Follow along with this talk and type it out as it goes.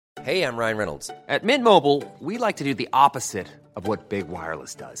Hey, I'm Ryan Reynolds. At Mint Mobile, we like to do the opposite of what Big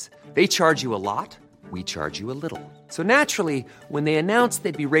Wireless does. They charge you a lot, we charge you a little. So naturally, when they announced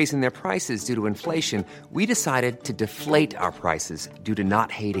they'd be raising their prices due to inflation, we decided to deflate our prices due to not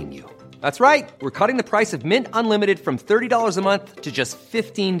hating you. That's right. We're cutting the price of Mint Unlimited from $30 a month to just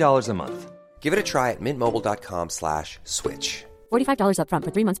 $15 a month. Give it a try at mintmobile.com/switch. $45 up front for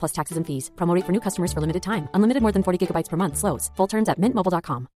 3 months plus taxes and fees. Promo rate for new customers for limited time. Unlimited more than 40 gigabytes per month. Slows full terms at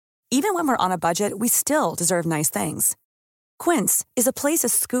mintmobile.com. Even when we're on a budget, we still deserve nice things. Quince is a place to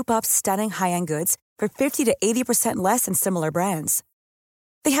scoop up stunning high-end goods for 50 to 80% less than similar brands.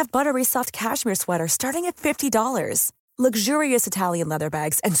 They have buttery soft cashmere sweaters starting at $50, luxurious Italian leather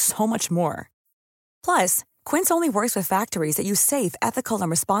bags, and so much more. Plus, Quince only works with factories that use safe, ethical, and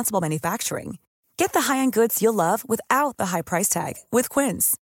responsible manufacturing. Get the high-end goods you'll love without the high price tag with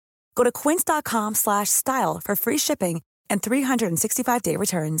Quince. Go to quince.com/style for free shipping and 365-day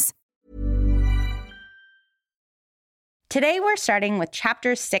returns. Today we're starting with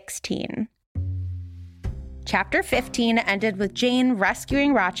Chapter 16. Chapter 15 ended with Jane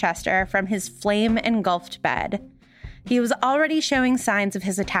rescuing Rochester from his flame-engulfed bed. He was already showing signs of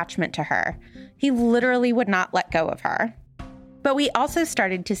his attachment to her. He literally would not let go of her. But we also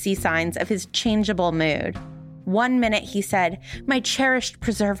started to see signs of his changeable mood. One minute he said, "My cherished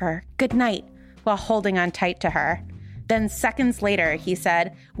preserver, good night," while holding on tight to her. Then seconds later he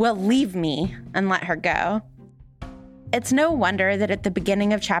said, "Well, leave me," and let her go. It's no wonder that at the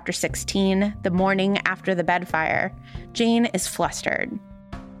beginning of Chapter 16, the morning after the bed fire, Jane is flustered.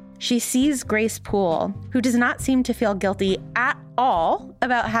 She sees Grace Poole, who does not seem to feel guilty at all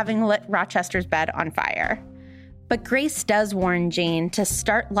about having lit Rochester's bed on fire. But Grace does warn Jane to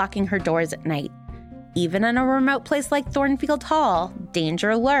start locking her doors at night. Even in a remote place like Thornfield Hall,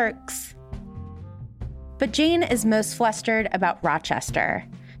 danger lurks. But Jane is most flustered about Rochester.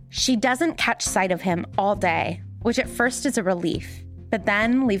 She doesn't catch sight of him all day, which at first is a relief, but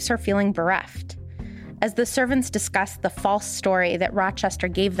then leaves her feeling bereft. As the servants discuss the false story that Rochester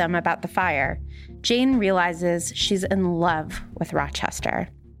gave them about the fire, Jane realizes she's in love with Rochester.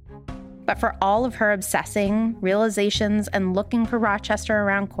 But for all of her obsessing, realizations, and looking for Rochester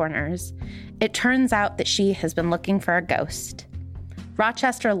around corners, it turns out that she has been looking for a ghost.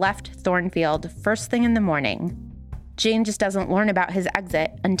 Rochester left Thornfield first thing in the morning. Jane just doesn't learn about his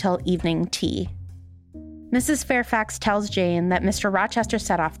exit until evening tea. Mrs. Fairfax tells Jane that Mr. Rochester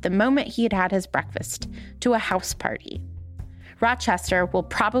set off the moment he had had his breakfast to a house party. Rochester will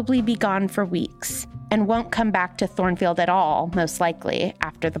probably be gone for weeks and won't come back to Thornfield at all, most likely,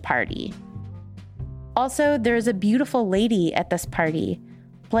 after the party. Also, there's a beautiful lady at this party,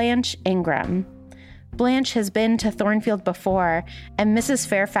 Blanche Ingram. Blanche has been to Thornfield before, and Mrs.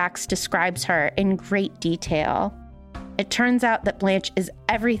 Fairfax describes her in great detail. It turns out that Blanche is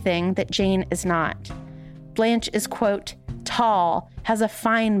everything that Jane is not. Blanche is, quote, tall, has a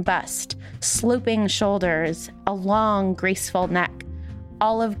fine bust, sloping shoulders, a long, graceful neck,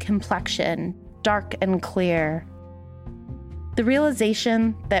 olive complexion, dark and clear. The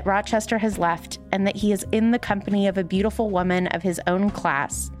realization that Rochester has left and that he is in the company of a beautiful woman of his own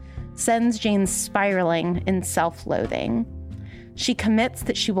class sends Jane spiraling in self-loathing. She commits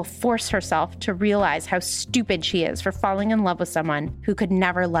that she will force herself to realize how stupid she is for falling in love with someone who could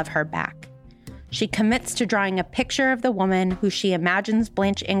never love her back. She commits to drawing a picture of the woman who she imagines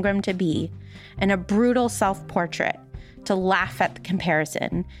Blanche Ingram to be, and a brutal self-portrait to laugh at the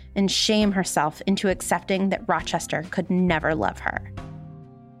comparison and shame herself into accepting that Rochester could never love her.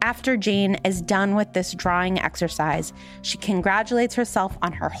 After Jane is done with this drawing exercise, she congratulates herself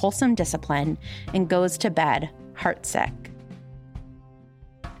on her wholesome discipline and goes to bed, heartsick.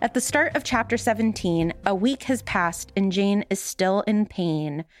 At the start of Chapter 17, a week has passed and Jane is still in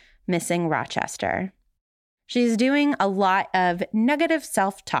pain, missing Rochester. She's doing a lot of negative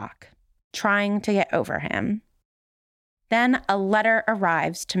self-talk, trying to get over him. Then a letter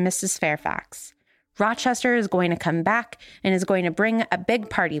arrives to Mrs. Fairfax. Rochester is going to come back and is going to bring a big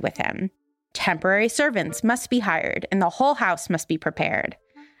party with him. Temporary servants must be hired and the whole house must be prepared.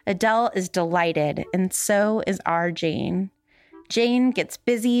 Adele is delighted, and so is our Jane. Jane gets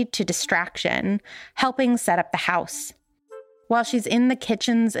busy to distraction, helping set up the house. While she's in the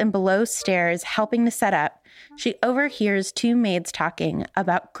kitchens and below stairs helping to set up, she overhears two maids talking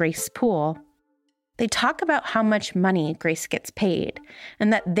about Grace Poole. They talk about how much money Grace gets paid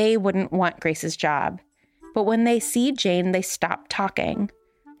and that they wouldn't want Grace's job. But when they see Jane, they stop talking.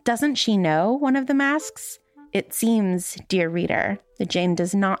 Doesn't she know, one of them asks? It seems, dear reader, that Jane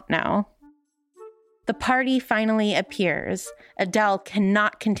does not know. The party finally appears. Adele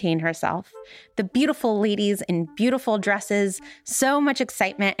cannot contain herself. The beautiful ladies in beautiful dresses, so much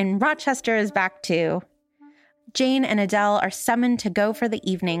excitement, and Rochester is back too. Jane and Adele are summoned to go for the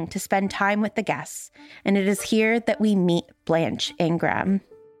evening to spend time with the guests, and it is here that we meet Blanche Ingram.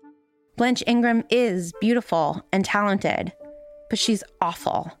 Blanche Ingram is beautiful and talented, but she's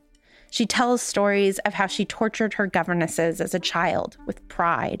awful. She tells stories of how she tortured her governesses as a child with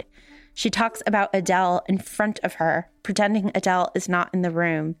pride. She talks about Adele in front of her, pretending Adele is not in the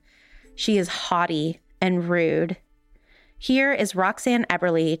room. She is haughty and rude. Here is Roxanne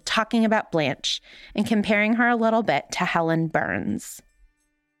Eberle talking about Blanche and comparing her a little bit to Helen Burns.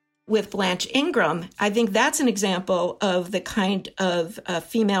 With Blanche Ingram, I think that's an example of the kind of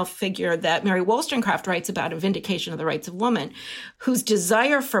female figure that Mary Wollstonecraft writes about in Vindication of the Rights of Woman, whose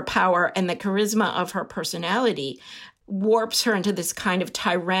desire for power and the charisma of her personality warps her into this kind of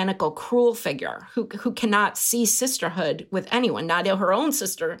tyrannical, cruel figure who cannot see sisterhood with anyone, not her own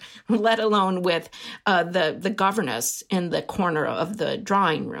sister, let alone with the governess in the corner of the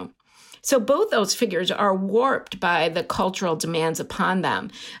drawing room. So both those figures are warped by the cultural demands upon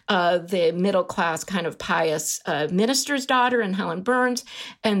them. The middle-class kind of pious minister's daughter in Helen Burns,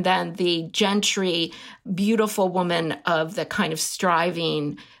 and then the gentry, beautiful woman of the kind of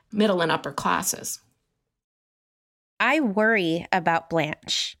striving middle and upper classes. I worry about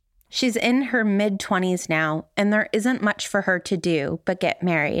Blanche. She's in her mid-20s now, and there isn't much for her to do but get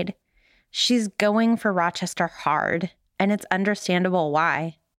married. She's going for Rochester hard, and it's understandable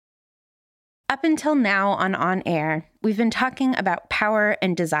why. Up until now on Air, we've been talking about power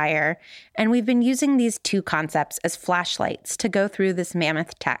and desire, and we've been using these two concepts as flashlights to go through this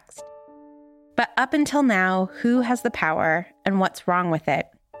mammoth text. But up until now, who has the power and what's wrong with it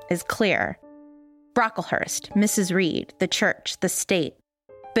is clear. Brocklehurst, Mrs. Reed, the church, the state.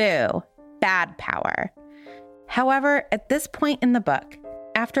 Boo, bad power. However, at this point in the book,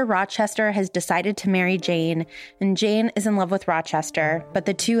 after Rochester has decided to marry Jane, and Jane is in love with Rochester, but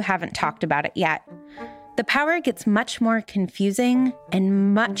the two haven't talked about it yet, the power gets much more confusing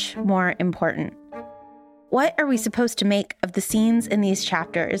and much more important. What are we supposed to make of the scenes in these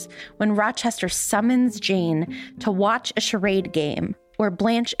chapters when Rochester summons Jane to watch a charade game where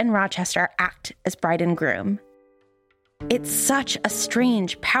Blanche and Rochester act as bride and groom? It's such a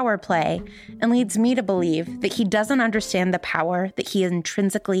strange power play and leads me to believe that he doesn't understand the power that he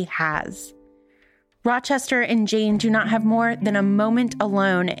intrinsically has. Rochester and Jane do not have more than a moment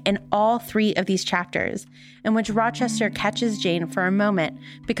alone in all three of these chapters, in which Rochester catches Jane for a moment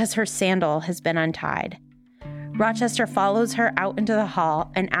because her sandal has been untied. Rochester follows her out into the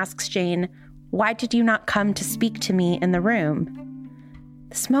hall and asks Jane, "Why did you not come to speak to me in the room?"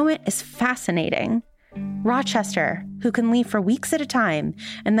 This moment is fascinating. Rochester, who can leave for weeks at a time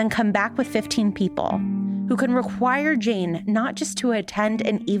and then come back with 15 people, who can require Jane not just to attend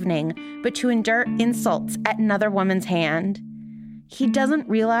an evening, but to endure insults at another woman's hand. He doesn't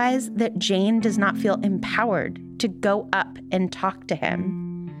realize that Jane does not feel empowered to go up and talk to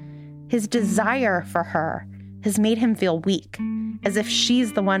him. His desire for her has made him feel weak, as if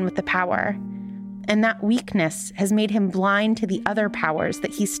she's the one with the power. And that weakness has made him blind to the other powers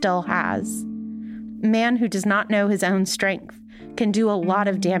that he still has. A man who does not know his own strength can do a lot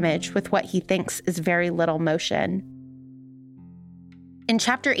of damage with what he thinks is very little motion. In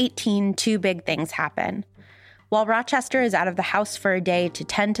chapter 18, two big things happen. While Rochester is out of the house for a day to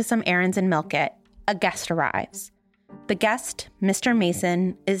tend to some errands and milk it, a guest arrives. The guest, Mr.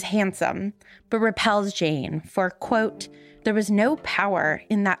 Mason, is handsome, but repels Jane for, quote, "There was no power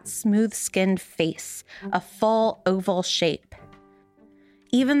in that smooth-skinned face, a full oval shape."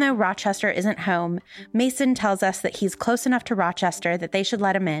 Even though Rochester isn't home, Mason tells us that he's close enough to Rochester that they should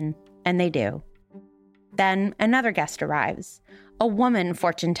let him in, and they do. Then another guest arrives, a woman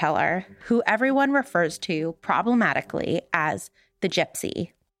fortune teller who everyone refers to problematically as the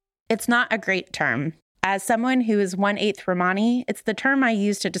gypsy. It's not a great term. As someone who is 1/8 Romani, it's the term I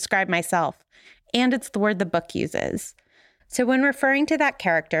use to describe myself, and it's the word the book uses. So when referring to that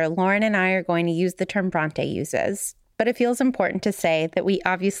character, Lauren and I are going to use the term Bronte uses, but it feels important to say that we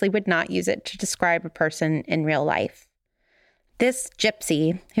obviously would not use it to describe a person in real life. This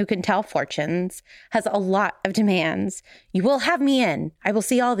gypsy, who can tell fortunes, has a lot of demands. "You will have me in. I will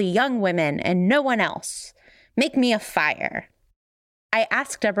see all the young women and no one else. Make me a fire." I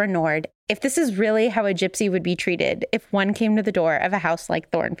asked Deborah Nord if this is really how a gypsy would be treated if one came to the door of a house like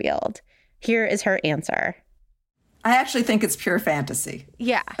Thornfield. Here is her answer. I actually think it's pure fantasy.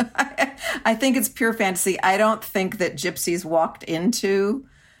 Yeah. I think it's pure fantasy. I don't think that gypsies walked into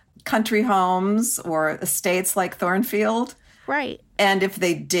country homes or estates like Thornfield. Right. And if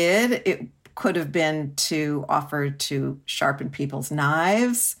they did, could have been to offer to sharpen people's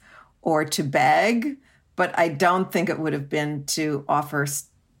knives or to beg, but I don't think it would have been to offer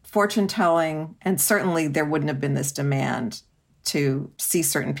fortune telling. And certainly there wouldn't have been this demand to see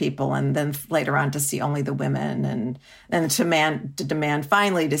certain people and then later on to see only the women and to demand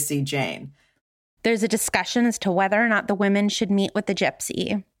finally to see Jane. There's a discussion as to whether or not the women should meet with the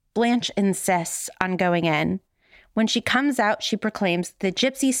gypsy. Blanche insists on going in. When she comes out, she proclaims the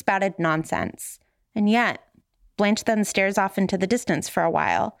gypsy spouted nonsense. And yet, Blanche then stares off into the distance for a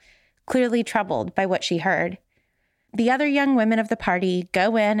while, clearly troubled by what she heard. The other young women of the party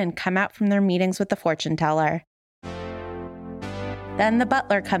go in and come out from their meetings with the fortune teller. Then the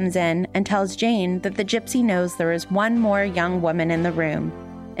butler comes in and tells Jane that the gypsy knows there is one more young woman in the room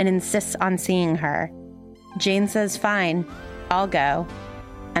and insists on seeing her. Jane says, "Fine, I'll go."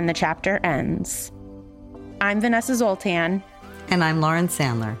 And the chapter ends. I'm Vanessa Zoltan. And I'm Lauren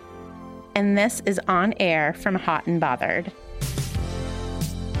Sandler. And this is On Air from Hot and Bothered.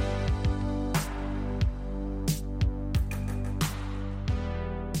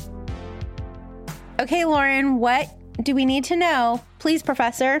 Okay, Lauren, what do we need to know? Please,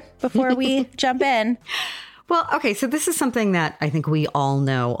 Professor, before we jump in. Well, okay, so this is something that I think we all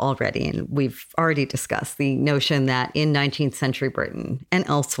know already, and we've already discussed the notion that in 19th century Britain and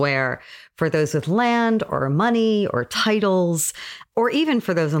elsewhere, for those with land or money or titles, or even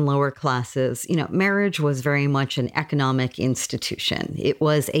for those in lower classes, marriage was very much an economic institution. It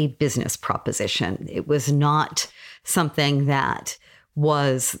was a business proposition. It was not something that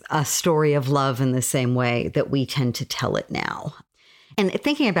was a story of love in the same way that we tend to tell it now. And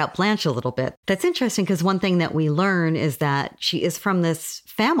thinking about Blanche a little bit, that's interesting because one thing that we learn is that she is from this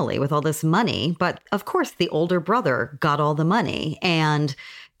family with all this money. But of course, the older brother got all the money and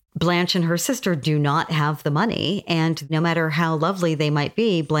Blanche and her sister do not have the money. And no matter how lovely they might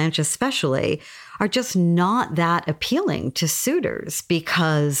be, Blanche especially, are just not that appealing to suitors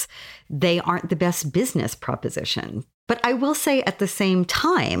because they aren't the best business proposition. But I will say at the same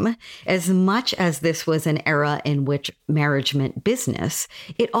time, as much as this was an era in which marriage meant business,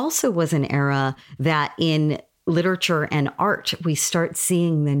 it also was an era that in literature and art, we start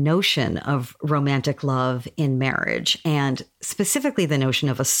seeing the notion of romantic love in marriage, and specifically the notion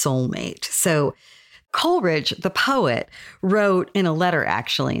of a soulmate. So Coleridge, the poet, wrote in a letter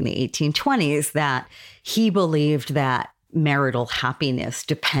actually in the 1820s that he believed that marital happiness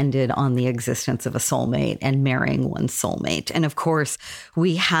depended on the existence of a soulmate and marrying one's soulmate. And of course,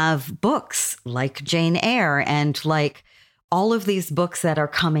 we have books like Jane Eyre and like all of these books that are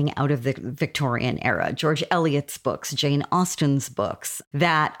coming out of the Victorian era, George Eliot's books, Jane Austen's books,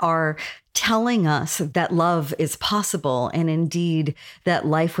 that are telling us that love is possible and indeed that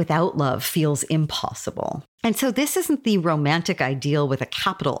life without love feels impossible. And so this isn't the romantic ideal with a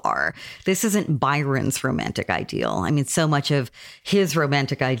capital R. This isn't Byron's romantic ideal. I mean, so much of his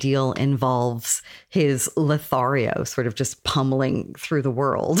romantic ideal involves his Lothario sort of just pummeling through the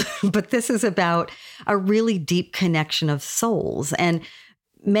world. But this is about a really deep connection of souls. And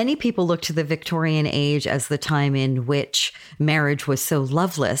many people look to the Victorian age as the time in which marriage was so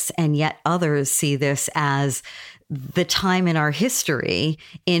loveless, and yet others see this as the time in our history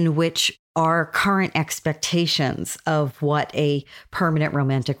in which our current expectations of what a permanent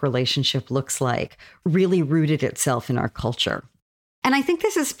romantic relationship looks like really rooted itself in our culture. And I think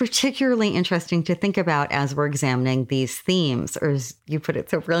this is particularly interesting to think about as we're examining these themes, or as you put it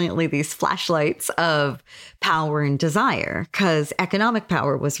so brilliantly, these flashlights of power and desire, because economic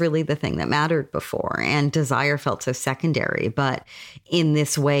power was really the thing that mattered before, and desire felt so secondary. But in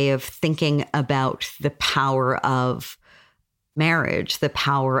this way of thinking about the power of marriage, the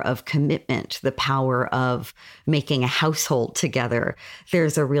power of commitment, the power of making a household together,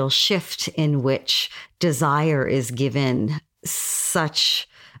 there's a real shift in which desire is given such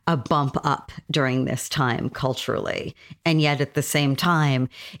a bump up during this time culturally. And yet at the same time,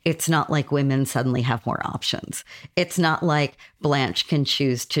 it's not like women suddenly have more options. It's not like Blanche can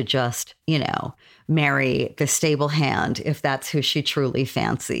choose to just, marry the stable hand if that's who she truly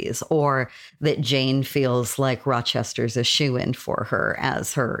fancies, or that Jane feels like Rochester's a shoo-in for her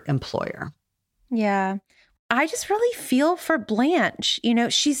as her employer. Yeah. I just really feel for Blanche.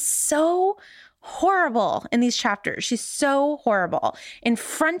 She's so horrible in these chapters. She's so horrible. In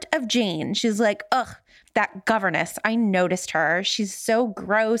front of Jane, she's like, ugh, that governess. I noticed her. She's so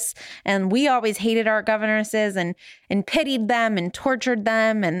gross. And we always hated our governesses and pitied them and tortured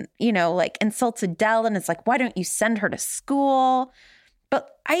them and, insults Adele. And it's like, why don't you send her to school? But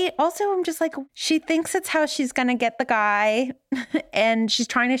I also am just like, she thinks it's how she's going to get the guy. And she's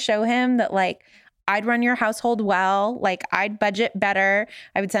trying to show him that I'd run your household well. Like, I'd budget better.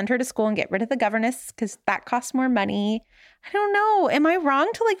 I would send her to school and get rid of the governess because that costs more money. I don't know. Am I wrong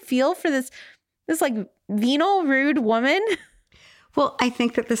to like feel for this like venal, rude woman? Well, I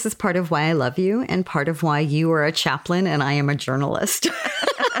think that this is part of why I love you and part of why you are a chaplain and I am a journalist.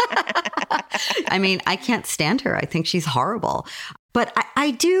 I mean, I can't stand her. I think she's horrible. But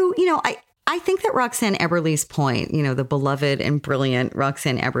I do, I think that Roxanne Eberle's point, the beloved and brilliant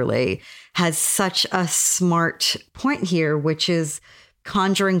Roxanne Eberle, has such a smart point here, which is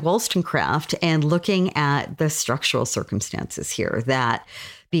conjuring Wollstonecraft and looking at the structural circumstances here, that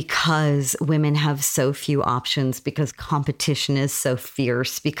because women have so few options, because competition is so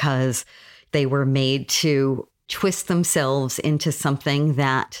fierce, because they were made to twist themselves into something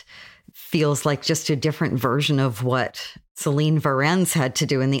that feels like just a different version of what Celine Varens had to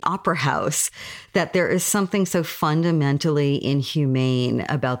do in the opera house, that there is something so fundamentally inhumane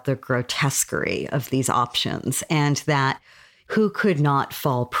about the grotesquerie of these options, and that who could not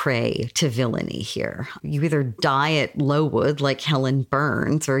fall prey to villainy here? You either die at Lowood like Helen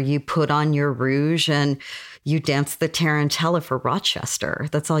Burns, or you put on your rouge and you dance the tarantella for Rochester.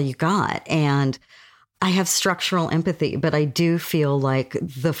 That's all you got. And I have structural empathy, but I do feel like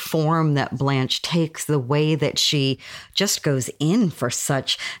the form that Blanche takes, the way that she just goes in for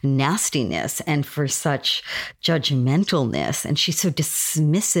such nastiness and for such judgmentalness, and she's so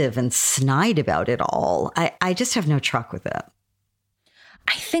dismissive and snide about it all. I just have no truck with it.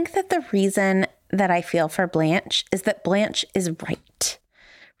 I think that the reason that I feel for Blanche is that Blanche is right.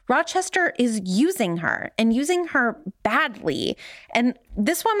 Rochester is using her and using her badly. And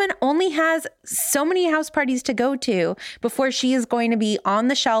this woman only has so many house parties to go to before she is going to be on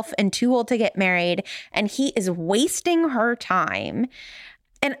the shelf and too old to get married. And he is wasting her time.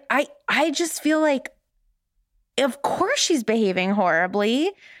 And I just feel like, of course she's behaving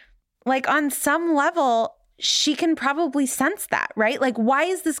horribly. Like, on some level, she can probably sense that, right? Like, why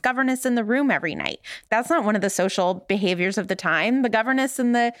is this governess in the room every night? That's not one of the social behaviors of the time. The governess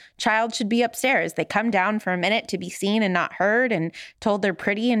and the child should be upstairs. They come down for a minute to be seen and not heard and told they're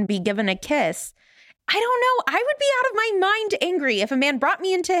pretty and be given a kiss. I don't know. I would be out of my mind angry if a man brought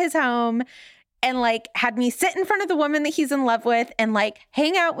me into his home and like had me sit in front of the woman that he's in love with and like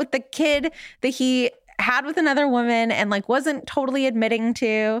hang out with the kid that he had with another woman and like wasn't totally admitting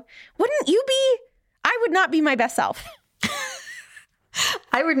to. Wouldn't you be? I would not be my best self.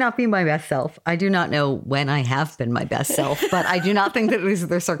 I would not be my best self. I do not know when I have been my best self, but I do not think that these are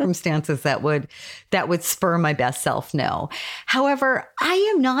the circumstances that would spur my best self. No. However, I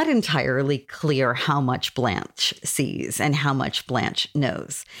am not entirely clear how much Blanche sees and how much Blanche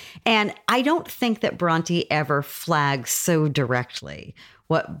knows. And I don't think that Bronte ever flags so directly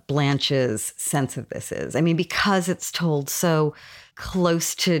what Blanche's sense of this is. I mean, because it's told so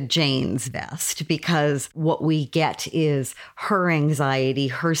close to Jane's vest, because what we get is her anxiety,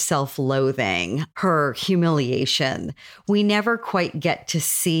 her self-loathing, her humiliation. We never quite get to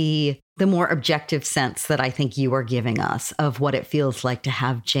see the more objective sense that I think you are giving us of what it feels like to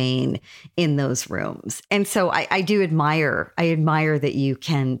have Jane in those rooms. And so I admire that you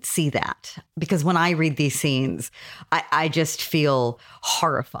can see that, because when I read these scenes, I just feel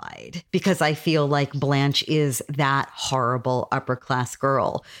horrified, because I feel like Blanche is that horrible upper class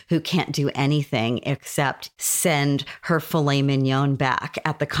girl who can't do anything except send her filet mignon back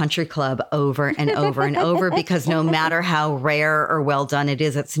at the country club over and over and over, because no matter how rare or well done it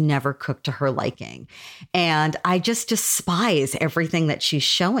is, it's never cooked to her liking. And I just despise everything that she's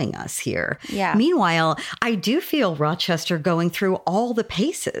showing us here. Yeah. Meanwhile, I do feel Rochester going through all the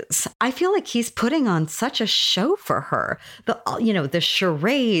paces. I feel like he's putting on such a show for her. The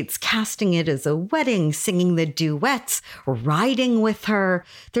charades, casting it as a wedding, singing the duets, riding with her.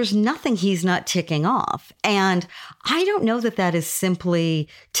 There's nothing he's not ticking off. And I don't know that that is simply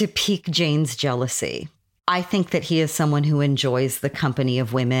to pique Jane's jealousy. I think that he is someone who enjoys the company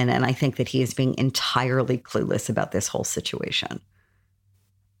of women, and I think that he is being entirely clueless about this whole situation.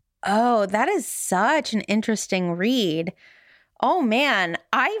 Oh, that is such an interesting read. Oh, man,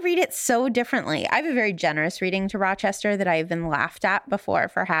 I read it so differently. I have a very generous reading to Rochester that I've been laughed at before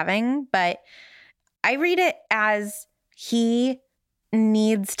for having, but I read it as he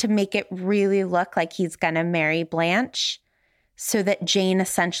needs to make it really look like he's going to marry Blanche, so that Jane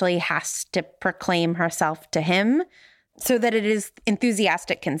essentially has to proclaim herself to him, so that it is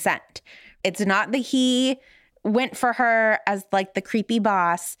enthusiastic consent. It's not that he went for her as like the creepy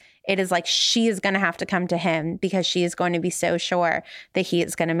boss. It is like she is going to have to come to him because she is going to be so sure that he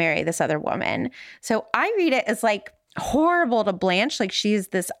is going to marry this other woman. So I read it as like horrible to Blanche, like she's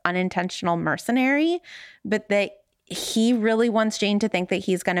this unintentional mercenary, but that he really wants Jane to think that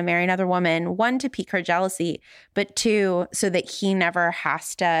he's going to marry another woman, one, to pique her jealousy, but two, so that he never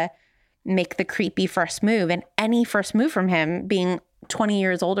has to make the creepy first move. And any first move from him, being 20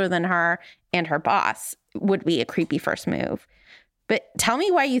 years older than her and her boss, would be a creepy first move. But tell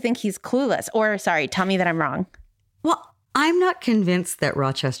me why you think he's clueless. Or, sorry, tell me that I'm wrong. Well, I'm not convinced that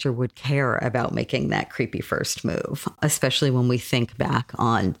Rochester would care about making that creepy first move, especially when we think back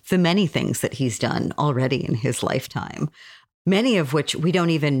on the many things that he's done already in his lifetime, many of which we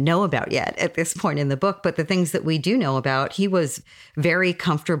don't even know about yet at this point in the book. But the things that we do know about, he was very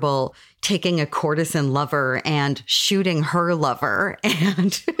comfortable taking a courtesan lover and shooting her lover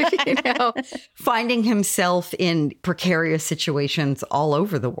and, finding himself in precarious situations all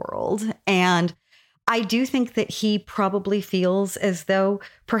over the world. And I do think that he probably feels as though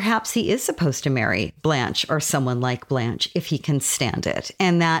perhaps he is supposed to marry Blanche or someone like Blanche if he can stand it.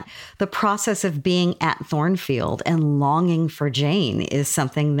 And that the process of being at Thornfield and longing for Jane is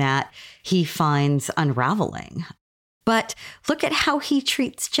something that he finds unraveling. But look at how he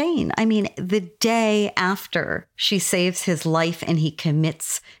treats Jane. I mean, the day after she saves his life and he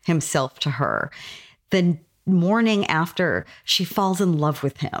commits himself to her, the morning after she falls in love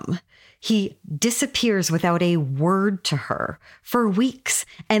with him, he disappears without a word to her for weeks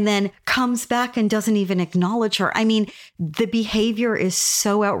and then comes back and doesn't even acknowledge her. I mean, the behavior is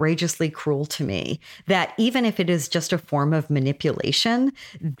so outrageously cruel to me that even if it is just a form of manipulation,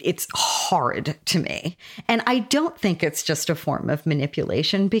 it's hard to me. And I don't think it's just a form of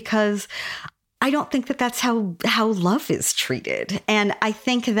manipulation because I don't think that that's how love is treated. And I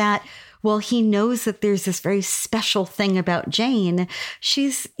think that well, he knows that there's this very special thing about Jane.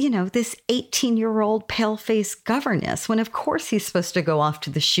 She's, this 18-year-old pale-faced governess, when of course he's supposed to go off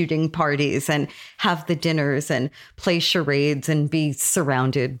to the shooting parties and have the dinners and play charades and be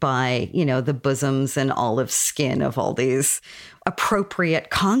surrounded by, the bosoms and olive skin of all these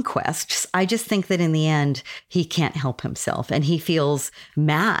appropriate conquests. I just think that in the end, he can't help himself and he feels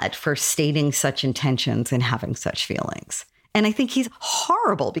mad for stating such intentions and having such feelings. And I think he's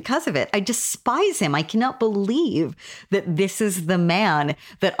horrible because of it. I despise him. I cannot believe that this is the man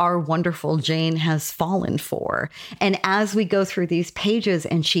that our wonderful Jane has fallen for. And as we go through these pages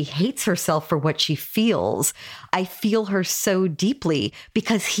and she hates herself for what she feels, I feel her so deeply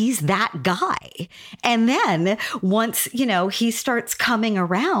because he's that guy. And then once, he starts coming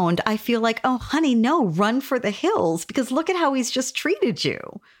around, I feel like, oh, honey, no, run for the hills because look at how he's just treated you.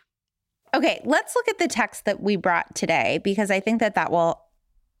 Okay, let's look at the text that we brought today because I think that will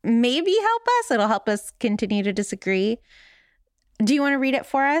maybe help us. It'll help us continue to disagree. Do you want to read it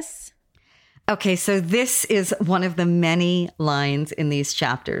for us? Okay, so this is one of the many lines in these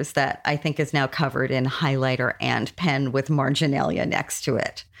chapters that I think is now covered in highlighter and pen with marginalia next to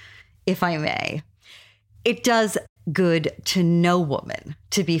it, if I may. It does good to no woman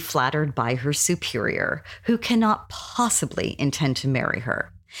to be flattered by her superior who cannot possibly intend to marry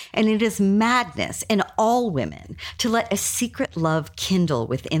her. And it is madness in all women to let a secret love kindle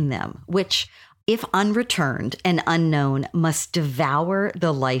within them, which, if unreturned and unknown, must devour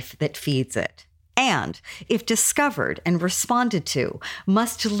the life that feeds it. And, if discovered and responded to,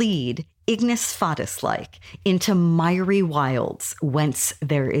 must lead, ignis fatuus-like, into miry wilds whence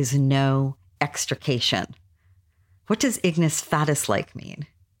there is no extrication. What does ignis fatuus-like mean?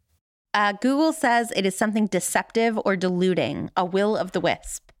 Google says it is something deceptive or deluding, a will of the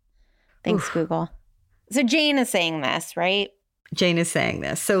wisp. Thanks, Oof. Google. So Jane is saying this, right? Jane is saying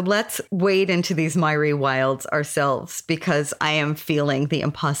this. So let's wade into these miry wilds ourselves because I am feeling the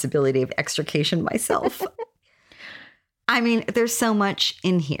impossibility of extrication myself. I mean, there's so much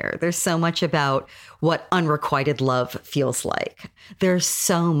in here. There's so much about what unrequited love feels like. There's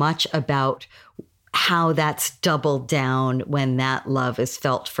so much about how that's doubled down when that love is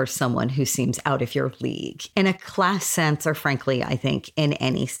felt for someone who seems out of your league in a class sense, or frankly, I think in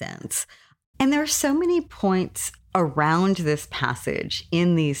any sense. And there are so many points around this passage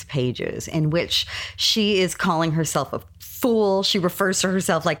in these pages in which she is calling herself a fool. She refers to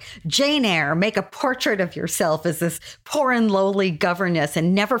herself like Jane Eyre, make a portrait of yourself as this poor and lowly governess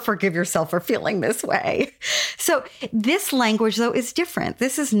and never forgive yourself for feeling this way. So this language, though, is different.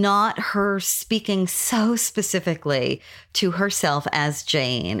 This is not her speaking so specifically to herself as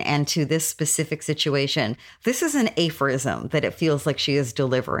Jane and to this specific situation. This is an aphorism that it feels like she is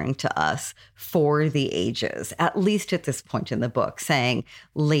delivering to us for the ages, at least at this point in the book, saying,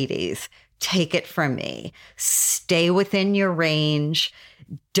 ladies, take it from me. Stay within your range.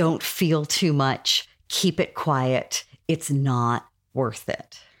 Don't feel too much. Keep it quiet. It's not worth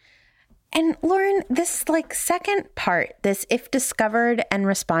it. And Lauren, this second part, this if discovered and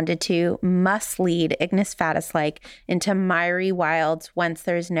responded to must lead Ignis Fatus into miry wilds whence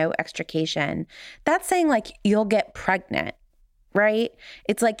there's no extrication. That's saying you'll get pregnant, right?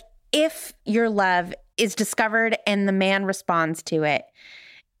 It's if your love is discovered and the man responds to it.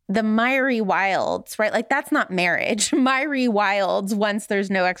 The miry wilds, right? That's not marriage. Miry wilds once there's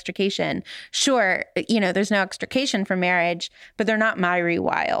no extrication. Sure, there's no extrication from marriage, but they're not miry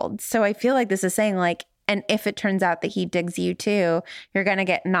wilds. So I feel this is saying and if it turns out that he digs you too, you're going to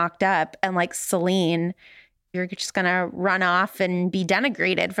get knocked up. And Celine, you're just going to run off and be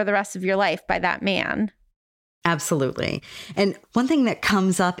denigrated for the rest of your life by that man. Absolutely. And one thing that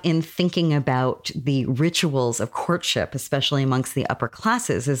comes up in thinking about the rituals of courtship, especially amongst the upper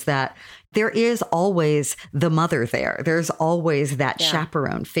classes, is that there is always the mother there. There's always that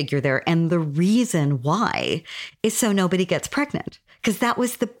chaperone figure there. And the reason why is so nobody gets pregnant, because that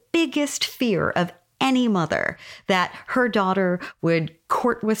was the biggest fear of any mother, that her daughter would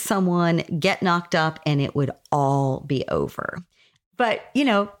court with someone, get knocked up, and it would all be over. But,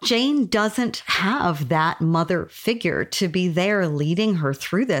 Jane doesn't have that mother figure to be there leading her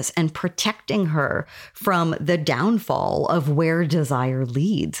through this and protecting her from the downfall of where desire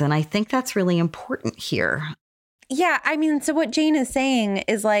leads. And I think that's really important here. Yeah, so what Jane is saying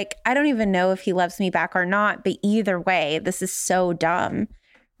is I don't even know if he loves me back or not, but either way, this is so dumb,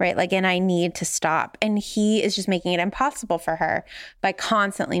 right? And I need to stop. And he is just making it impossible for her by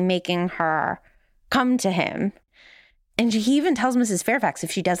constantly making her come to him. And he even tells Mrs. Fairfax,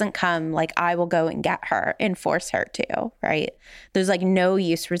 if she doesn't come, I will go and get her and force her to, right? There's no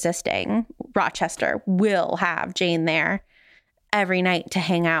use resisting. Rochester will have Jane there every night to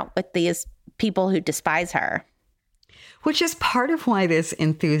hang out with these people who despise her. Which is part of why this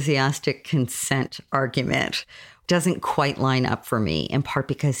enthusiastic consent argument doesn't quite line up for me, in part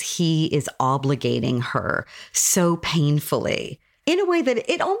because he is obligating her so painfully in a way that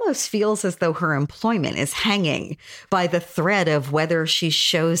it almost feels as though her employment is hanging by the thread of whether she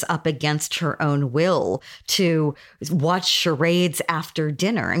shows up against her own will to watch charades after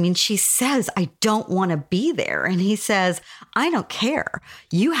dinner. She says, I don't want to be there. And he says, I don't care.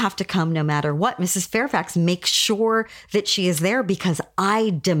 You have to come no matter what. Mrs. Fairfax makes sure that she is there because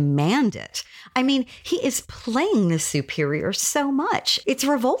I demand it. He is playing the superior so much. It's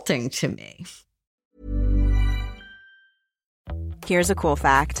revolting to me. Here's a cool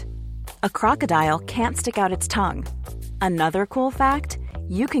fact. A crocodile can't stick out its tongue. Another cool fact,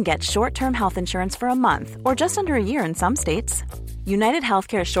 you can get short-term health insurance for a month or just under a year in some states. United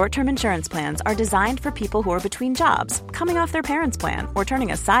Healthcare short-term insurance plans are designed for people who are between jobs, coming off their parents' plan, or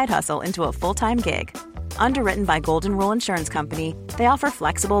turning a side hustle into a full-time gig. Underwritten by Golden Rule Insurance Company, they offer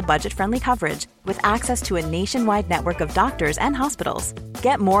flexible, budget-friendly coverage with access to a nationwide network of doctors and hospitals.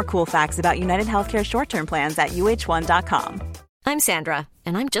 Get more cool facts about United Healthcare short-term plans at uh1.com. I'm Sandra,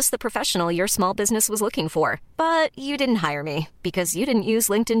 and I'm just the professional your small business was looking for. But you didn't hire me because you didn't use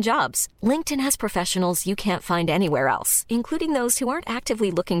LinkedIn Jobs. LinkedIn has professionals you can't find anywhere else, including those who aren't actively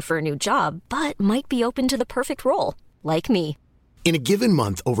looking for a new job, but might be open to the perfect role, like me. In a given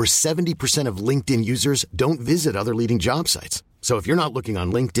month, over 70% of LinkedIn users don't visit other leading job sites. So if you're not looking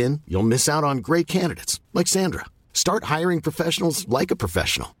on LinkedIn, you'll miss out on great candidates like Sandra. Start hiring professionals like a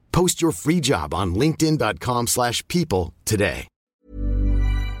professional. Post your free job on linkedin.com/people today.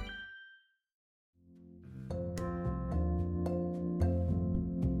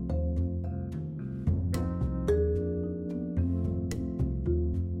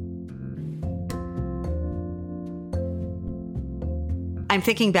 I'm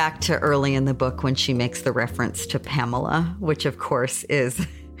thinking back to early in the book when she makes the reference to Pamela, which of course is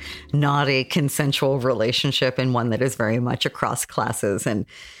not a consensual relationship and one that is very much across classes and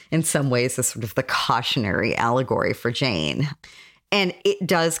in some ways is sort of the cautionary allegory for Jane. And it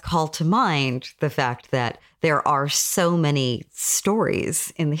does call to mind the fact that there are so many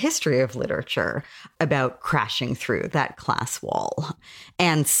stories in the history of literature about crashing through that class wall.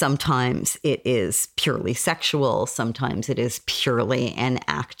 And sometimes it is purely sexual. Sometimes it is purely an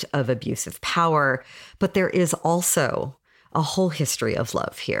act of abusive power. But there is also a whole history of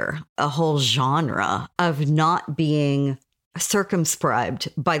love here, a whole genre of not being circumscribed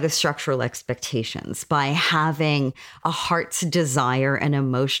by the structural expectations, by having a heart's desire, an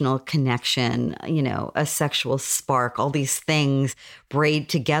emotional connection, a sexual spark, all these things braid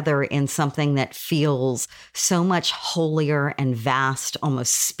together in something that feels so much holier and vast,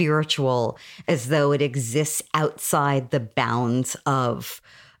 almost spiritual, as though it exists outside the bounds of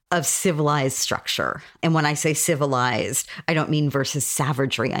of civilized structure. And when I say civilized, I don't mean versus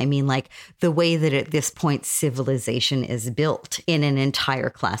savagery. I mean like the way that at this point civilization is built in an entire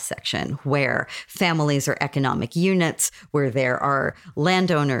class section where families are economic units, where there are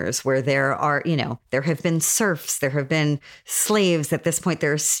landowners, where there are, there have been serfs, there have been slaves. At this point,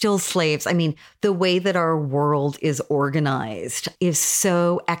 there are still slaves. I mean, the way that our world is organized is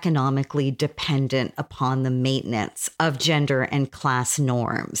so economically dependent upon the maintenance of gender and class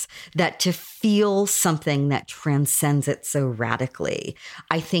norms that to feel something that transcends it so radically,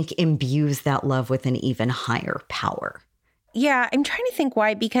 I think imbues that love with an even higher power. Yeah, I'm trying to think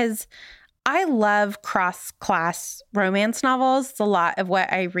why, because I love cross-class romance novels. It's a lot of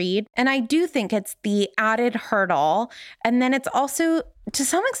what I read. And I do think it's the added hurdle. And then it's also, to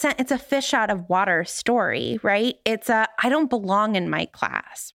some extent, it's a fish out of water story, right? It's I don't belong in my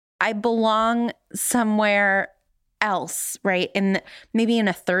class. I belong somewhere else, right? Maybe in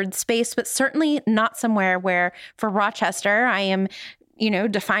a third space, but certainly not somewhere where, for Rochester, I am,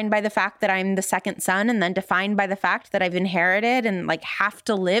 defined by the fact that I'm the second son, and then defined by the fact that I've inherited and like have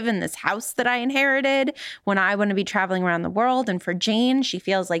to live in this house that I inherited when I want to be traveling around the world. And for Jane, she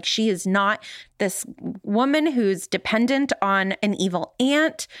feels like she is not this woman who's dependent on an evil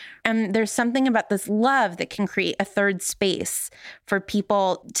aunt. And there's something about this love that can create a third space for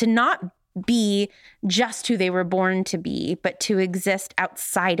people to not be just who they were born to be, but to exist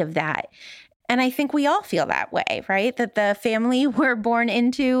outside of that. And I think we all feel that way, right? That the family we're born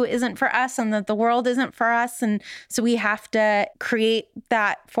into isn't for us and that the world isn't for us. And so we have to create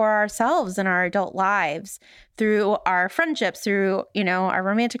that for ourselves in our adult lives through our friendships, through, our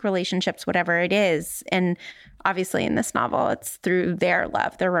romantic relationships, whatever it is. And obviously in this novel, it's through their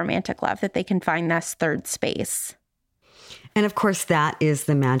love, their romantic love, that they can find this third space. And of course, that is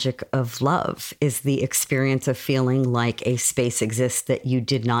the magic of love, is the experience of feeling like a space exists that you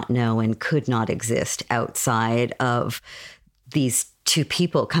did not know and could not exist outside of these two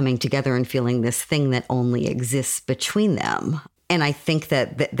people coming together and feeling this thing that only exists between them. And I think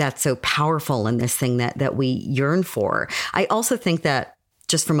that's so powerful in this thing that we yearn for. I also think that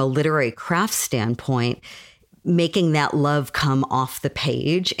just from a literary craft standpoint, making that love come off the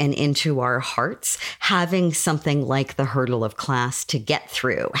page and into our hearts, having something like the hurdle of class to get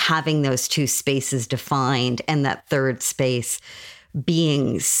through, having those two spaces defined and that third space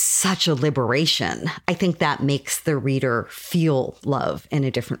being such a liberation, I think that makes the reader feel love in a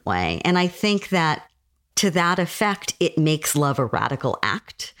different way. And I think that to that effect, it makes love a radical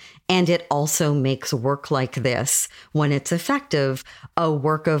act. And it also makes work like this, when it's effective, a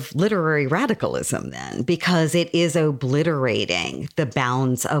work of literary radicalism then, because it is obliterating the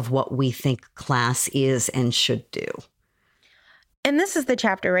bounds of what we think class is and should do. And this is the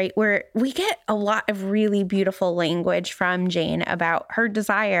chapter, right, where we get a lot of really beautiful language from Jane about her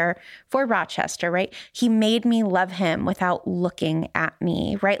desire for Rochester, right? He made me love him without looking at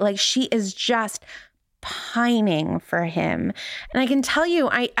me, right? Like she is just pining for him. And I can tell you,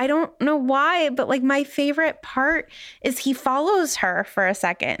 I don't know why, but like my favorite part is he follows her for a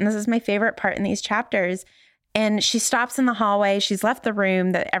second. And this is my favorite part in these chapters. And she stops in the hallway. She's left the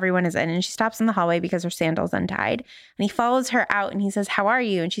room that everyone is in, and she stops in the hallway because her sandal's untied. And he follows her out and he says, "How are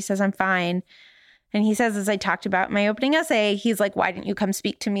you?" And she says, "I'm fine." And he says, as I talked about in my opening essay, he's like, "Why didn't you come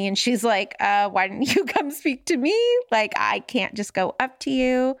speak to me?" And she's like, "Why didn't you come speak to me? Like, I can't just go up to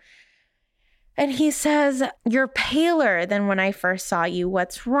you." And he says, "You're paler than when I first saw you.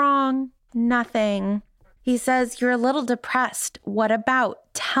 What's wrong?" "Nothing." He says, "You're a little depressed. What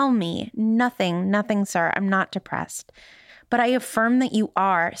about? Tell me." Nothing, sir. I'm not depressed. But I affirm that you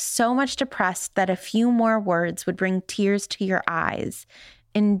are so much depressed that a few more words would bring tears to your eyes.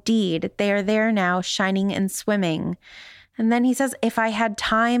 Indeed, they are there now, shining and swimming." And then he says, "If I had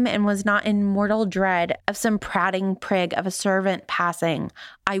time and was not in mortal dread of some prating prig of a servant passing,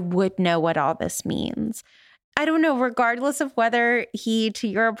 I would know what all this means." I don't know, regardless of whether he, to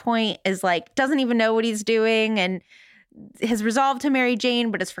your point, is like, doesn't even know what he's doing and has resolved to marry Jane,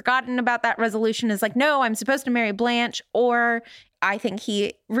 but has forgotten about that resolution, is like, no, I'm supposed to marry Blanche. Or I think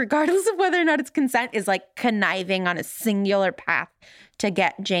he, regardless of whether or not it's consent, is like conniving on a singular path to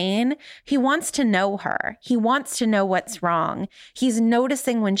get Jane. He wants to know her. He wants to know what's wrong. He's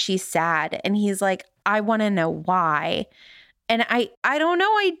noticing when she's sad, and he's like, I want to know why. And I don't know.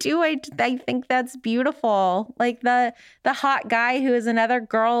 I think that's beautiful. Like the hot guy who is another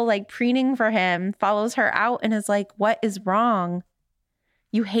girl like preening for him follows her out and is like, "What is wrong?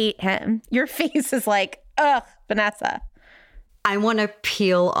 You hate him." Your face is like, ugh, Vanessa. I want to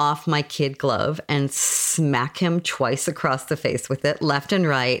peel off my kid glove and smack him twice across the face with it, left and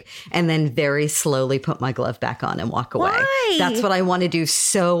right, and then very slowly put my glove back on and walk away. Why? That's what I want to do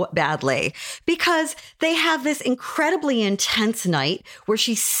so badly, because they have this incredibly intense night where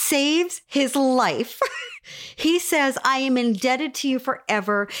she saves his life. He says, I am indebted to you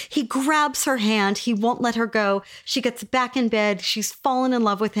forever. He grabs her hand. He won't let her go. She gets back in bed. She's fallen in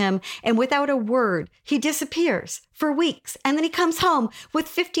love with him. And without a word, he disappears for weeks. And then he comes home with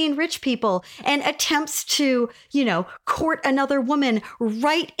 15 rich people and attempts to, court another woman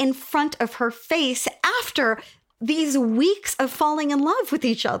right in front of her face after these weeks of falling in love with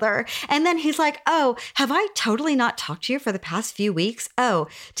each other. And then he's like, oh, have I totally not talked to you for the past few weeks? Oh,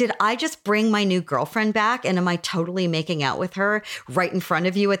 did I just bring my new girlfriend back? And am I totally making out with her right in front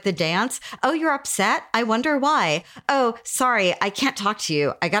of you at the dance? Oh, you're upset? I wonder why. Oh, sorry, I can't talk to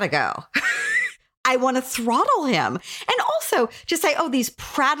you. I gotta go. I want to throttle him. And also just say, oh, these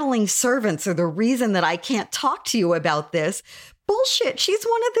prattling servants are the reason that I can't talk to you about this. Bullshit. She's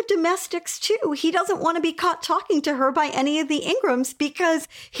one of the domestics too. He doesn't want to be caught talking to her by any of the Ingrams because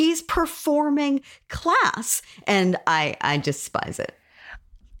he's performing class. And I despise it.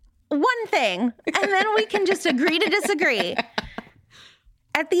 One thing, and then we can just agree to disagree.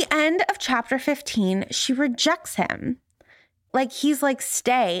 At the end of chapter 15, she rejects him. Like, he's like,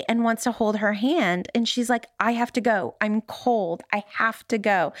 stay, and wants to hold her hand. And she's like, I have to go. I'm cold. I have to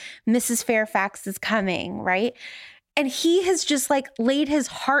go. Mrs. Fairfax is coming, right? And he has just like laid his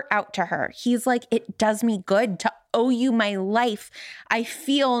heart out to her. He's like, it does me good to owe you my life. I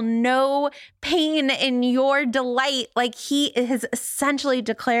feel no pain in your delight. Like, he has essentially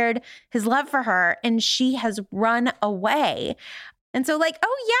declared his love for her, and she has run away. And so like,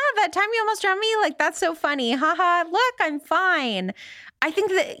 oh yeah, that time you almost drowned me. Like, that's so funny. Haha, look, I'm fine. I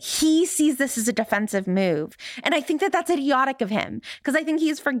think that he sees this as a defensive move. And I think that that's idiotic of him, because I think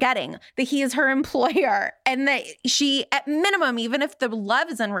he's forgetting that he is her employer and that she, at minimum, even if the love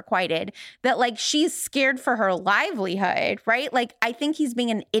is unrequited, that like she's scared for her livelihood, right? Like, I think he's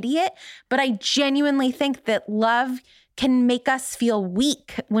being an idiot, but I genuinely think that love can make us feel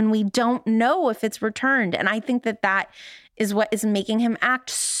weak when we don't know if it's returned. And I think that that is what is making him act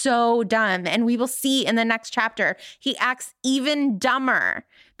so dumb. And we will see in the next chapter, he acts even dumber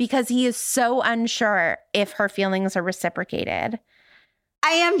because he is so unsure if her feelings are reciprocated.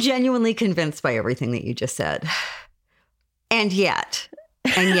 I am genuinely convinced by everything that you just said. And yet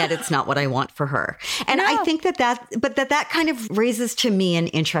it's not what I want for her. And no. I think that kind of raises to me an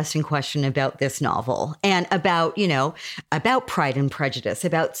interesting question about this novel and about, about Pride and Prejudice,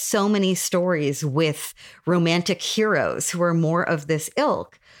 about so many stories with romantic heroes who are more of this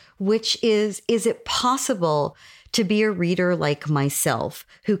ilk, which is it possible to be a reader like myself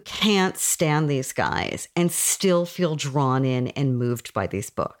who can't stand these guys and still feel drawn in and moved by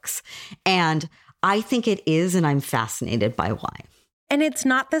these books? And I think it is, and I'm fascinated by why. And it's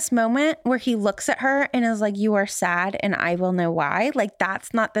not this moment where he looks at her and is like, you are sad and I will know why. Like,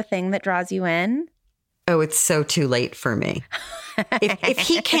 that's not the thing that draws you in. Oh, it's so too late for me. If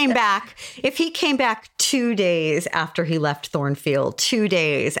he came back 2 days after he left Thornfield, 2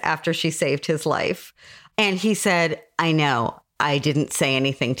 days after she saved his life, and he said, I know, I didn't say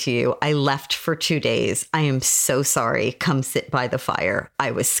anything to you. I left for 2 days. I am so sorry. Come sit by the fire.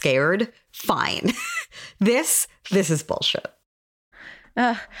 I was scared. Fine. This is bullshit.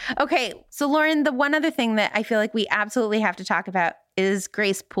 Okay, so Lauren, the one other thing that I feel like we absolutely have to talk about is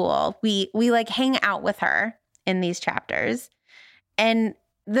Grace Poole. We like hang out with her in these chapters, and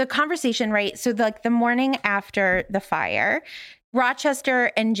the conversation, right? So the morning after the fire,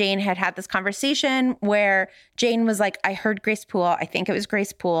 Rochester and Jane had this conversation where Jane was like, I heard Grace Poole. I think it was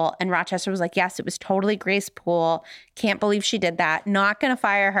Grace Poole. And Rochester was like, yes, it was totally Grace Poole. Can't believe she did that. Not going to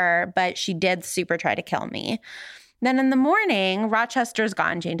fire her, but she did super try to kill me. Then in the morning, Rochester's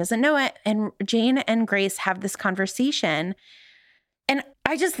gone. Jane doesn't know it. And Jane and Grace have this conversation. And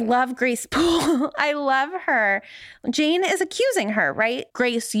I just love Grace Poole. I love her. Jane is accusing her, right?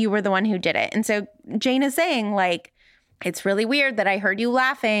 Grace, you were the one who did it. And so Jane is saying, like, it's really weird that I heard you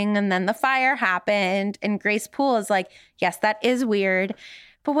laughing and then the fire happened. And Grace Poole is like, yes, that is weird.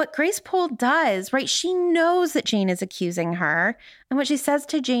 But what Grace Poole does, right, she knows that Jane is accusing her. And what she says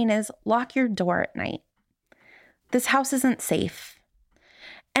to Jane is, lock your door at night. This house isn't safe.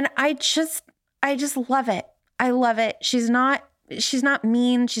 And I just love it. I love it. She's not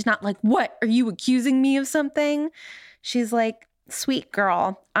mean. She's not like, what, are you accusing me of something? She's like, sweet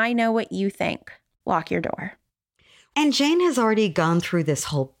girl, I know what you think. Lock your door. And Jane has already gone through this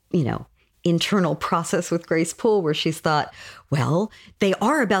whole, internal process with Grace Poole where she's thought, well, they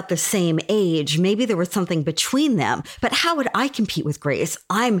are about the same age. Maybe there was something between them, but how would I compete with Grace?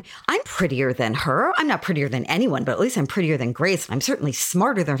 I'm prettier than her. I'm not prettier than anyone, but at least I'm prettier than Grace. I'm certainly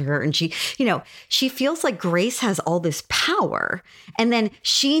smarter than her. And she feels like Grace has all this power. And then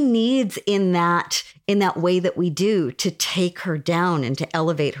she needs in that way that we do to take her down and to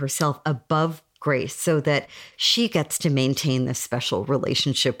elevate herself above Grace so that she gets to maintain this special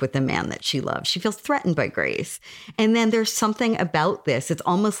relationship with the man that she loves. She feels threatened by Grace. And then there's something about this. It's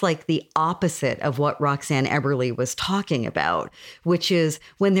almost like the opposite of what Roxanne Eberle was talking about, which is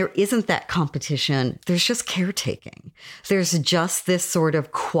when there isn't that competition, there's just caretaking. There's just this sort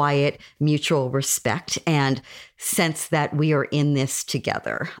of quiet mutual respect and sense that we are in this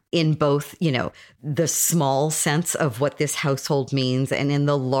together in both, the small sense of what this household means and in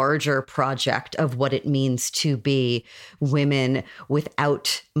the larger project of what it means to be women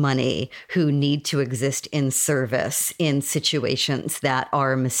without money who need to exist in service in situations that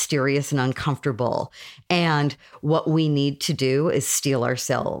are mysterious and uncomfortable. And what we need to do is steel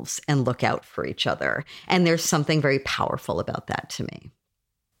ourselves and look out for each other. And there's something very powerful about that to me.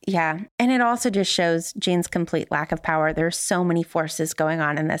 Yeah. And it also just shows Jane's complete lack of power. There's so many forces going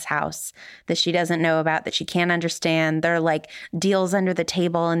on in this house that she doesn't know about, that she can't understand. They're like deals under the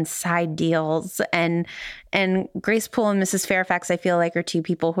table and side deals. And Grace Poole and Mrs. Fairfax, I feel like, are two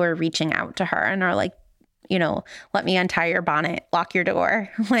people who are reaching out to her and are like, let me untie your bonnet, lock your door.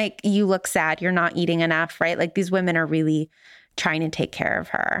 Like, you look sad. You're not eating enough, right? Like, these women are really trying to take care of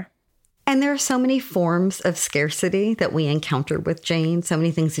her. And there are so many forms of scarcity that we encountered with Jane, so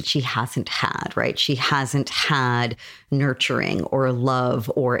many things that she hasn't had, right? She hasn't had nurturing or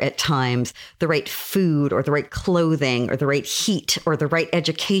love or at times the right food or the right clothing or the right heat or the right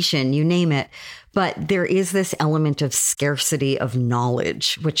education, you name it. But there is this element of scarcity of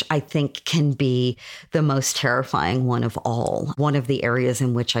knowledge, which I think can be the most terrifying one of all. One of the areas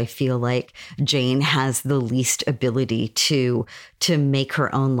in which I feel like Jane has the least ability to make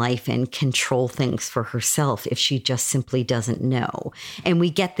her own life and control things for herself if she just simply doesn't know. And we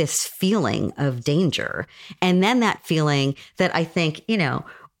get this feeling of danger. And then that feeling that I think,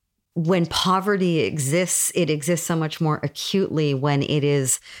 when poverty exists, it exists so much more acutely when it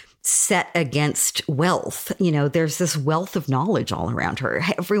is set against wealth. There's this wealth of knowledge all around her.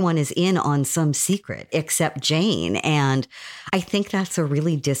 Everyone is in on some secret except Jane. And I think that's a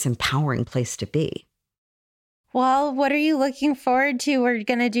really disempowering place to be. Well, what are you looking forward to? We're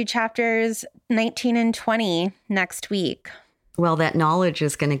going to do chapters 19 and 20 next week. Well, that knowledge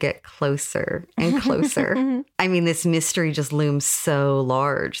is going to get closer and closer. I mean, this mystery just looms so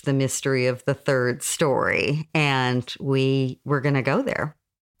large, the mystery of the third story. And we're going to go there.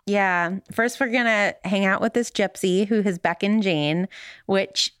 Yeah. First, we're going to hang out with this gypsy who has beckoned Jane,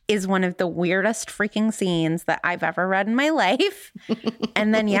 which is one of the weirdest freaking scenes that I've ever read in my life.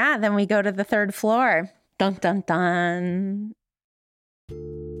 And then, then we go to the third floor. Dun, dun, dun.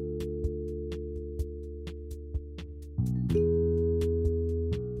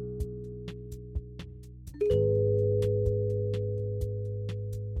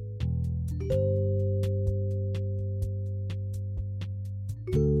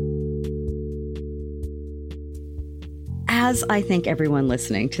 As I think everyone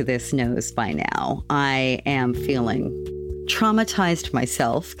listening to this knows by now, I am feeling traumatized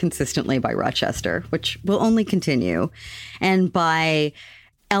myself consistently by Rochester, which will only continue, and by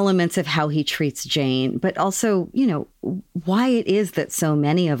elements of how he treats Jane, but also, why it is that so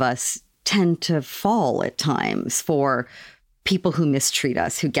many of us tend to fall at times for people who mistreat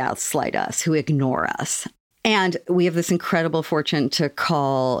us, who gaslight us, who ignore us. And we have this incredible fortune to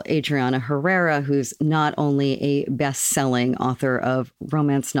call Adriana Herrera, who's not only a best-selling author of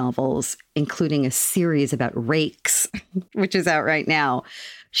romance novels, including a series about rakes, which is out right now.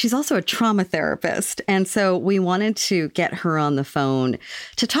 She's also a trauma therapist. And so we wanted to get her on the phone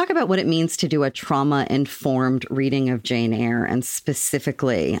to talk about what it means to do a trauma-informed reading of Jane Eyre and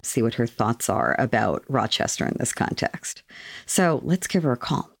specifically see what her thoughts are about Rochester in this context. So let's give her a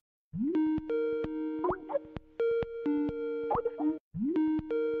call.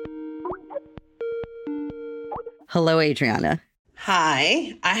 Hello, Adriana.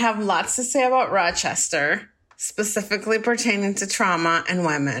 Hi. I have lots to say about Rochester, specifically pertaining to trauma and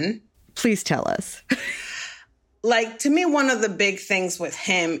women. Please tell us. To me, one of the big things with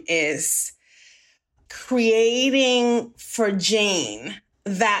him is creating for Jane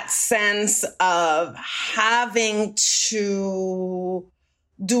that sense of having to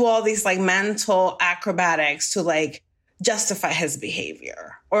do all these mental acrobatics to justify his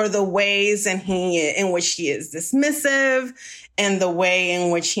behavior, or the ways in which he is dismissive, and the way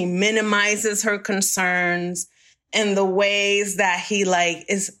in which he minimizes her concerns, and the ways that he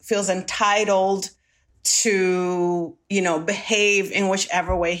feels entitled to, behave in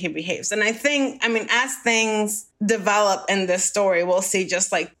whichever way he behaves. And I think, as things develop in this story, we'll see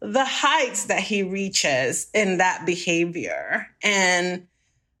just the heights that he reaches in that behavior, and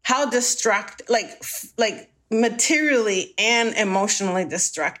how materially and emotionally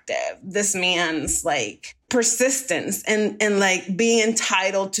destructive this man's persistence and being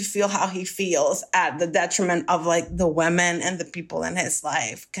entitled to feel how he feels at the detriment of the women and the people in his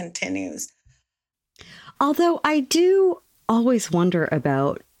life continues. Although I do always wonder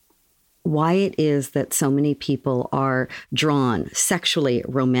about why it is that so many people are drawn sexually,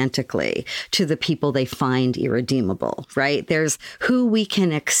 romantically to the people they find irredeemable, right? There's who we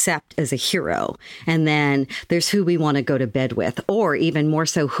can accept as a hero, and then there's who we want to go to bed with, or even more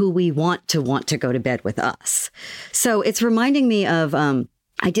so, who we want to go to bed with us. So it's reminding me of,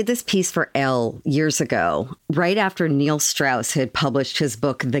 I did this piece for Elle years ago, right after Neil Strauss had published his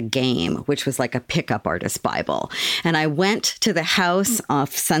book, The Game, which was like a pickup artist Bible. And I went to the house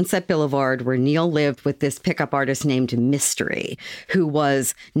off Sunset Boulevard where Neil lived with this pickup artist named Mystery, who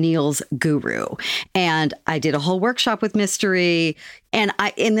was Neil's guru. And I did a whole workshop with Mystery. And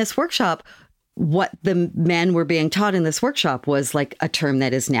in this workshop, what the men were being taught in this workshop was a term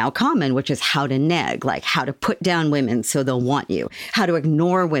that is now common, which is how to neg, how to put down women so they'll want you, how to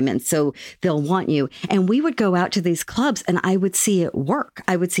ignore women so they'll want you. And we would go out to these clubs and I would see it work.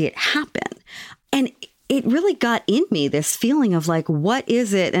 I would see it happen. And it really got in me, this feeling of what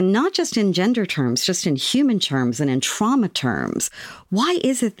is it? And not just in gender terms, just in human terms and in trauma terms. Why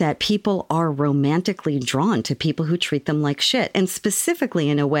is it that people are romantically drawn to people who treat them like shit? And specifically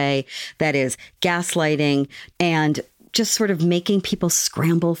in a way that is gaslighting and just sort of making people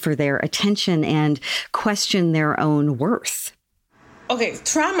scramble for their attention and question their own worth. Okay,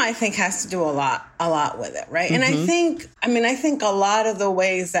 trauma, I think, has to do a lot with it, right? Mm-hmm. And I think a lot of the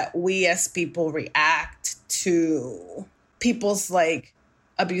ways that we as people react to people's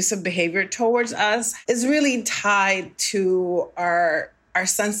abusive behavior towards us is really tied to our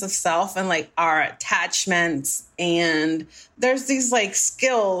sense of self and our attachments. And there's these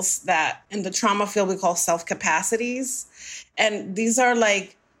skills that in the trauma field we call self-capacities. And these are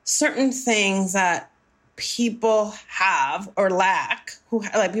certain things that people have or lack,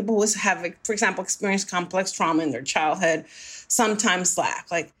 people who have, for example, experienced complex trauma in their childhood, sometimes lack.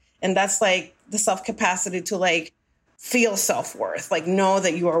 And that's the self-capacity to feel self-worth, know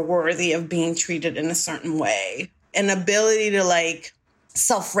that you are worthy of being treated in a certain way, an ability to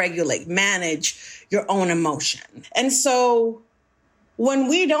self-regulate, manage your own emotion. And so when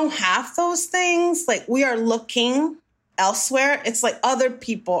we don't have those things, we are looking elsewhere. It's other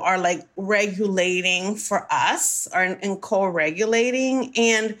people are regulating for us and co-regulating.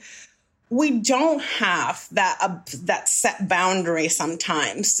 And we don't have that set boundary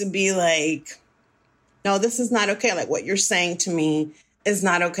sometimes to be no, this is not okay. What you're saying to me is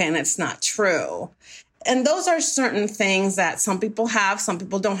not okay. And it's not true. And those are certain things that some people have, some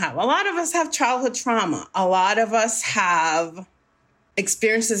people don't have. A lot of us have childhood trauma. A lot of us have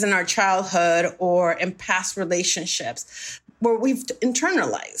experiences in our childhood or in past relationships where we've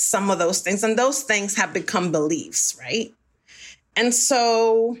internalized some of those things, and those things have become beliefs, right? And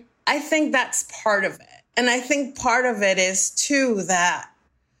so I think that's part of it. And I think part of it is too that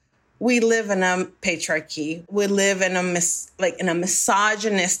we live in a patriarchy. We live in a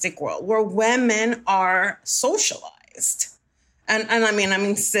misogynistic world where women are socialized. And I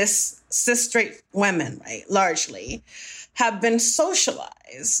mean cis straight women, right, largely, have been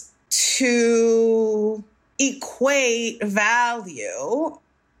socialized to equate value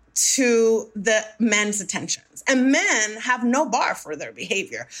to the men's attentions. And men have no bar for their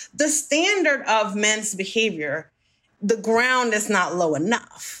behavior. The standard of men's behavior, the ground is not low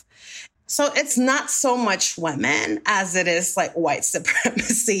enough. So it's not so much women as it is white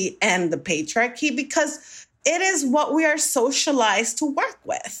supremacy and the patriarchy, because it is what we are socialized to work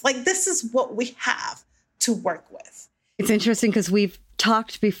with. This is what we have to work with. It's interesting because we've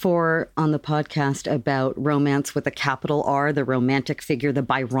talked before on the podcast about romance with a capital R, the romantic figure, the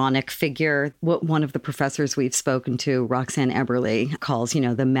Byronic figure. What one of the professors we've spoken to, Roxanne Eberle, calls,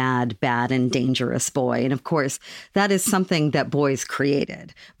 the mad, bad, and dangerous boy. And of course, that is something that boys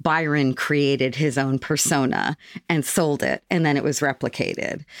created. Byron created his own persona and sold it, and then it was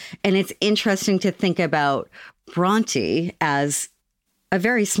replicated. And it's interesting to think about Bronte as a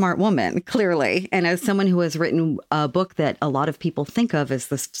very smart woman, clearly. And as someone who has written a book that a lot of people think of as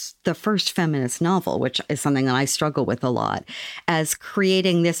the first feminist novel, which is something that I struggle with a lot, as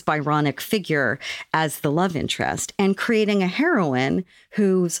creating this Byronic figure as the love interest and creating a heroine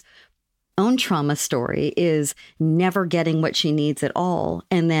whose own trauma story is never getting what she needs at all.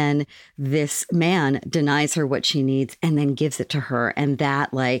 And then this man denies her what she needs and then gives it to her. And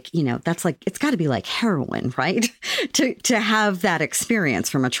that, like, you know, that's like, it's got to be like heroin, right? to have that experience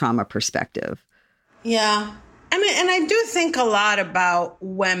from a trauma perspective. Yeah. I mean, and I do think a lot about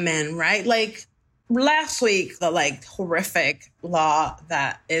women, right? Like last week, the like horrific law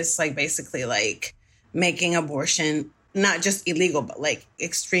that is like basically like making abortion not just illegal, but like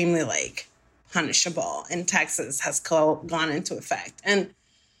extremely like punishable in Texas has gone into effect. And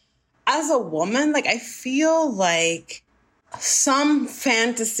as a woman, like I feel like some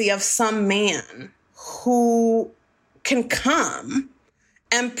fantasy of some man who can come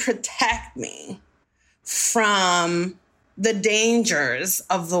and protect me from the dangers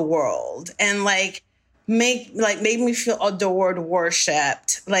of the world and like make me feel adored,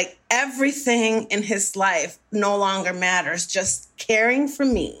 worshipped, like everything in his life no longer matters, just caring for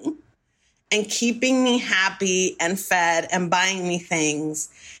me and keeping me happy and fed and buying me things.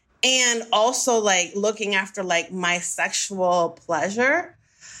 And also like looking after like my sexual pleasure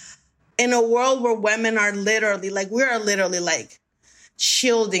in a world where women are literally like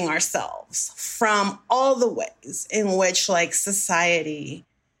shielding ourselves from all the ways in which like society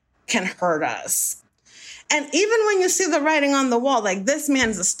can hurt us. And even when you see the writing on the wall, like this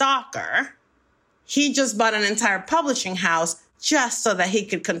man's a stalker, he just bought an entire publishing house just so that he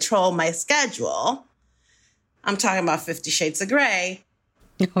could control my schedule. I'm talking about 50 Shades of Grey.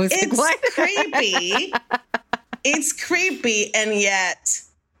 It's creepy. It's creepy and yet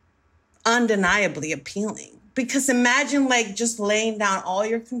undeniably appealing. Because imagine like just laying down all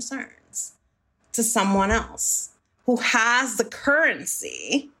your concerns to someone else who has the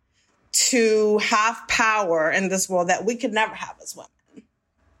currency to have power in this world that we could never have as women.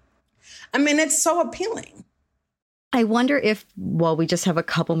 I mean, it's so appealing. I wonder if, while we just have a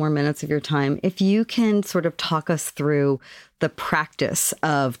couple more minutes of your time, if you can sort of talk us through the practice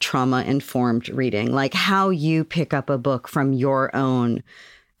of trauma-informed reading, like how you pick up a book from your own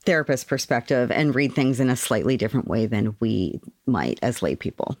therapist perspective and read things in a slightly different way than we might as lay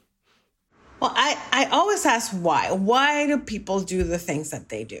people. Well, I always ask why. Why do people do the things that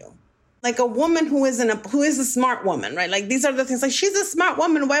they do? Like a woman who is a smart woman, right? Like these are the things, like she's a smart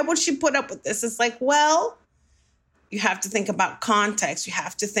woman. Why would she put up with this? It's like, well, you have to think about context. You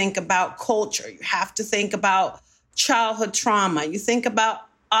have to think about culture. You have to think about childhood trauma. You think about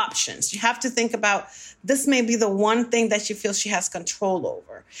options. You have to think about this may be the one thing that she feels she has control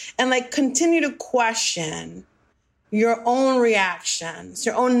over. And like continue to question your own reactions,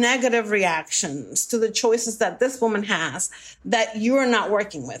 your own negative reactions to the choices that this woman has that you're not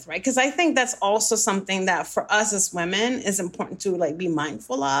working with, right? Because I think that's also something that for us as women is important to like be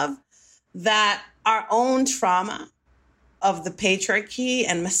mindful of, that our own trauma of the patriarchy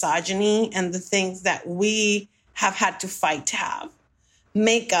and misogyny and the things that we have had to fight to have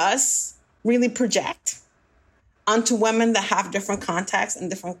make us really project onto women that have different contexts and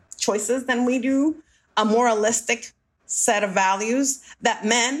different choices than we do, a moralistic set of values that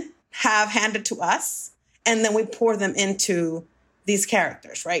men have handed to us, and then we pour them into these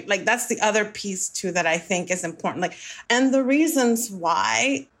characters, right? Like that's the other piece too that I think is important. Like, and the reasons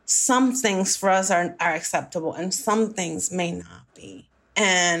why some things for us are acceptable and some things may not be.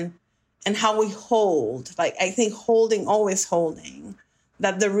 And how we hold, like I think always holding,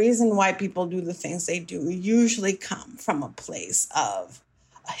 that the reason why people do the things they do usually come from a place of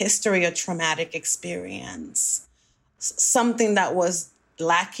a history of traumatic experience, something that was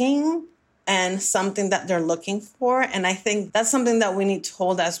lacking and something that they're looking for. And I think that's something that we need to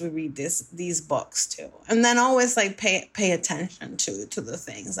hold as we read these books too. And then always like pay attention to the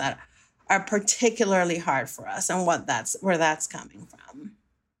things that are particularly hard for us and where that's coming from.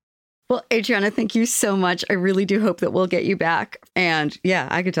 Well, Adriana, thank you so much. I really do hope that we'll get you back. And yeah,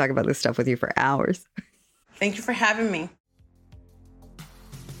 I could talk about this stuff with you for hours. Thank you for having me.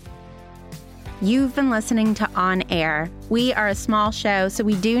 You've been listening to On Air. We are a small show, so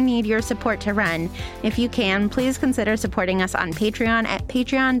we do need your support to run. If you can, please consider supporting us on Patreon at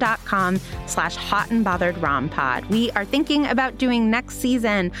patreon.com/hotandbotheredrompod. We are thinking about doing next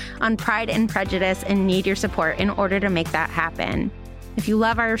season on Pride and Prejudice and need your support in order to make that happen. If you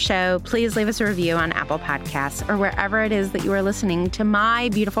love our show, please leave us a review on Apple Podcasts or wherever it is that you are listening to my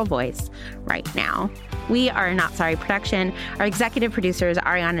beautiful voice right now. We are Not Sorry production. Our executive producer is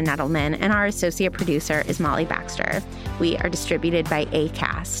Ariana Nettleman, and our associate producer is Molly Baxter. We are distributed by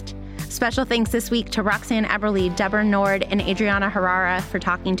Acast. Special thanks this week to Roxanne Eberle, Deborah Nord, and Adriana Herrera for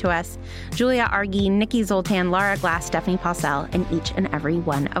talking to us, Julia Argy, Nikki Zoltan, Laura Glass, Stephanie Pausell, and each and every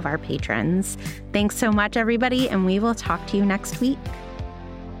one of our patrons. Thanks so much, everybody, and we will talk to you next week.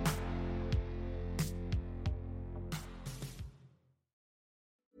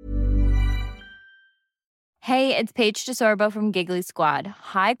 Hey, it's Paige DeSorbo from Giggly Squad.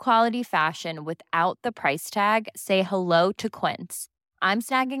 High quality fashion without the price tag. Say hello to Quince. I'm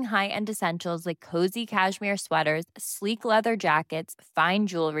snagging high-end essentials like cozy cashmere sweaters, sleek leather jackets, fine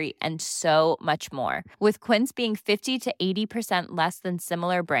jewelry, and so much more. With Quince being 50 to 80% less than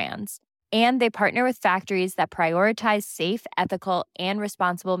similar brands. And they partner with factories that prioritize safe, ethical, and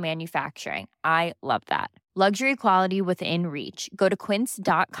responsible manufacturing. I love that. Luxury quality within reach. Go to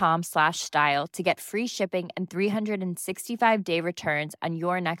quince.com/style to get free shipping and 365-day returns on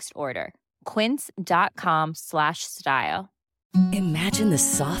your next order. Quince.com/style. Imagine the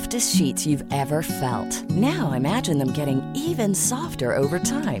softest sheets you've ever felt. Now imagine them getting even softer over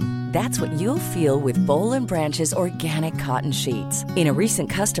time. That's what you'll feel with Boll & Branch's organic cotton sheets. In a recent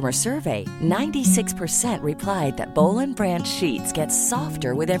customer survey, 96% replied that Boll & Branch sheets get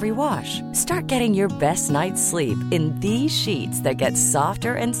softer with every wash. Start getting your best night's sleep in these sheets that get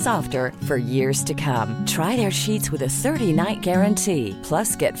softer and softer for years to come. Try their sheets with a 30-night guarantee.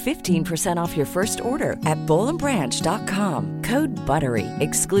 Plus, get 15% off your first order at bollandbranch.com. Code BUTTERY.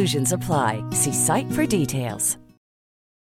 Exclusions apply. See site for details.